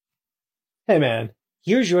Hey man,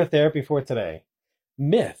 here's your therapy for today.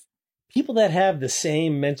 Myth. People that have the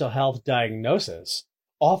same mental health diagnosis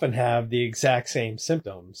often have the exact same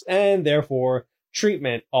symptoms, and therefore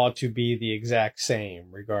treatment ought to be the exact same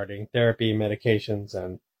regarding therapy, medications,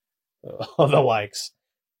 and the likes.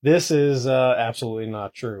 This is absolutely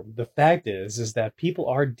not true. The fact is that people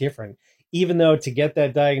are different. Even though to get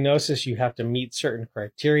that diagnosis, you have to meet certain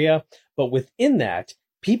criteria, but within that,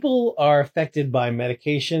 people are affected by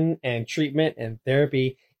medication and treatment and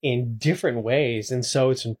therapy in different ways. And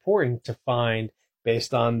so it's important to find,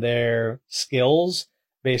 based on their skills,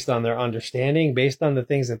 based on their understanding, based on the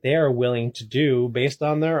things that they are willing to do, based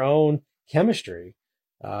on their own chemistry,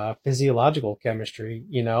 physiological chemistry,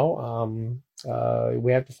 we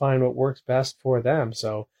have to find what works best for them.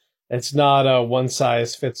 So it's not a one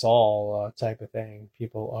size fits all type of thing.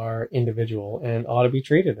 People are individual and ought to be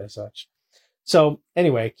treated as such. So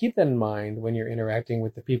anyway, keep that in mind when you're interacting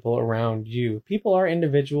with the people around you. People are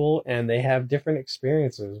individual and they have different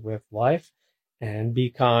experiences with life, and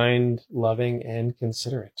be kind, loving, and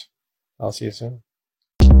considerate. I'll see you soon.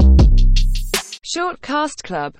 Shortcast Club